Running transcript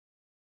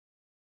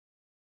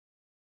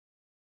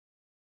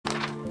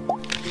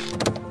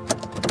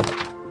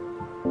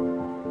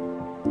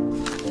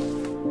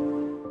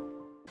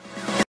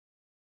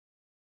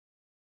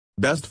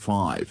Best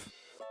 5.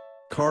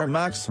 Car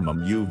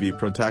Maximum UV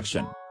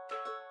Protection.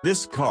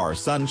 This car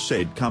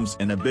sunshade comes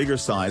in a bigger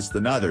size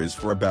than others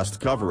for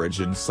best coverage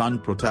in sun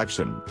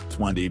protection,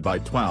 20 by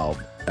 12,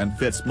 and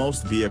fits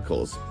most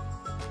vehicles.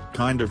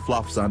 Kinder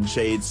Fluff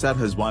sunshade set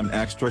has one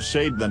extra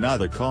shade than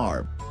other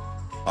car.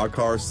 Our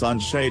car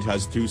sunshade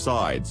has 2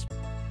 sides.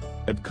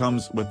 It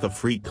comes with a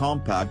free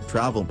compact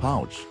travel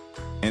pouch.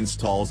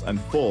 Installs and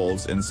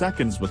folds in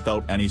seconds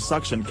without any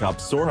suction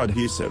cups or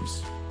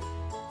adhesives.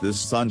 This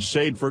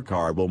sunshade for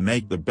car will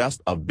make the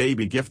best of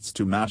baby gifts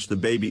to match the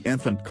baby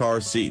infant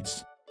car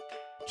seats.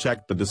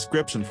 Check the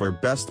description for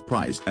best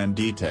price and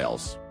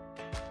details.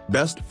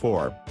 Best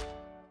 4.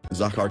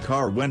 ZACAR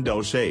Car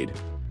Window Shade.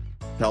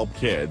 Help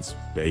kids,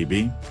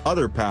 baby,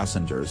 other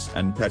passengers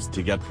and pets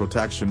to get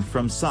protection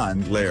from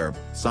sun glare,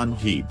 sun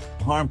heat,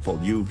 harmful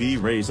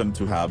UV rays and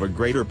to have a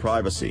greater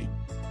privacy.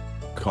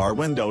 Car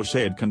window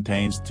shade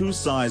contains 2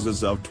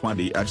 sizes of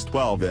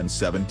 20x12 and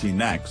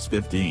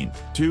 17x15.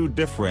 2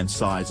 different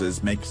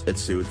sizes makes it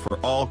suit for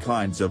all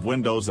kinds of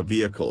windows of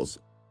vehicles.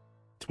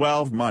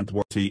 12-month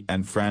warranty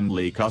and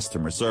friendly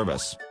customer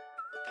service.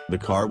 The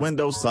car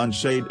window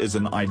sunshade is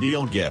an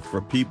ideal gift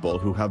for people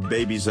who have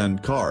babies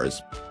and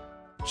cars.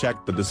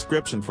 Check the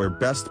description for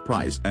best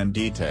price and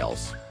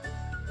details.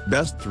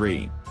 Best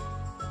 3.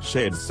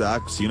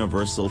 ShadeSox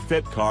Universal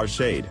Fit Car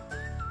Shade.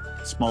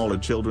 Smaller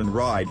children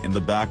ride in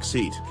the back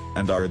seat,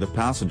 and are the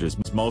passengers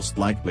most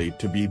likely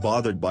to be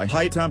bothered by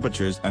high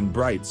temperatures and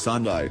bright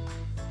sunlight.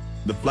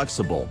 The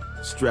flexible,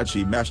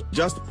 stretchy mesh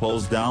just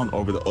pulls down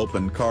over the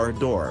open car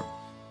door.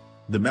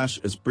 The mesh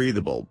is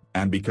breathable,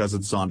 and because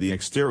it's on the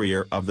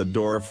exterior of the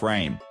door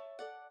frame.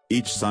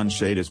 Each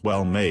sunshade is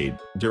well made,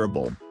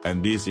 durable,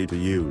 and easy to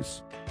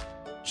use.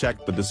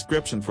 Check the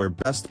description for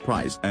best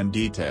price and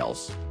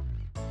details.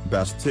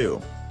 Best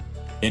 2.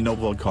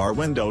 Enovoe Car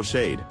Window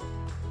Shade.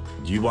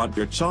 Do you want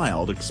your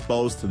child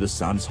exposed to the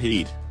sun's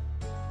heat?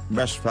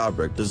 Mesh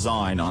fabric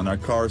design on our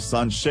car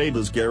sunshade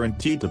is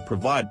guaranteed to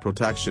provide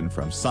protection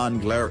from sun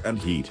glare and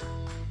heat.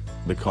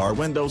 The car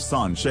window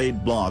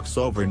sunshade blocks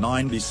over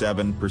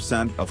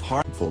 97% of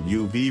harmful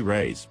UV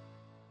rays.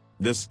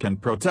 This can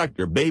protect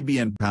your baby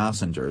and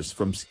passengers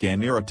from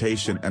skin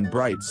irritation and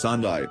bright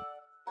sunlight.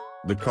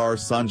 The car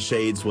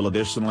sunshades will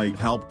additionally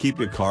help keep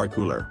your car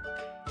cooler.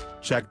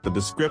 Check the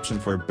description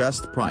for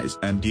best price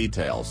and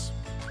details.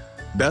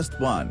 Best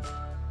 1.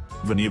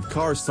 veneev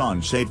Car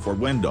Sunshade for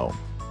Window.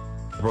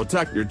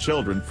 Protect your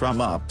children from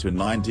up to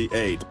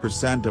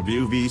 98% of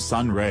UV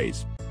sun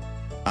rays.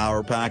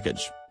 Our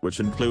package, which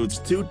includes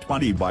 2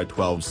 20 by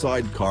 12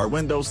 side car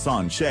window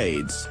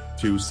sunshades,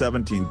 2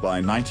 17 by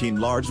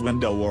 19 large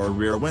window or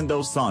rear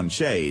window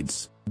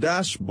sunshades,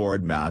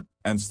 dashboard mat,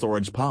 and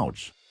storage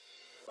pouch.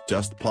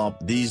 Just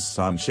pop these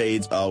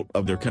sunshades out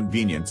of their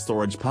convenient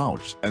storage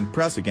pouch and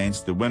press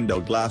against the window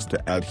glass to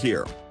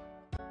adhere.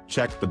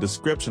 Check the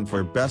description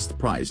for best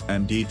price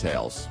and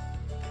details.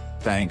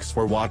 Thanks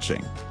for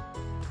watching.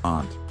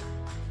 And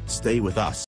stay with us.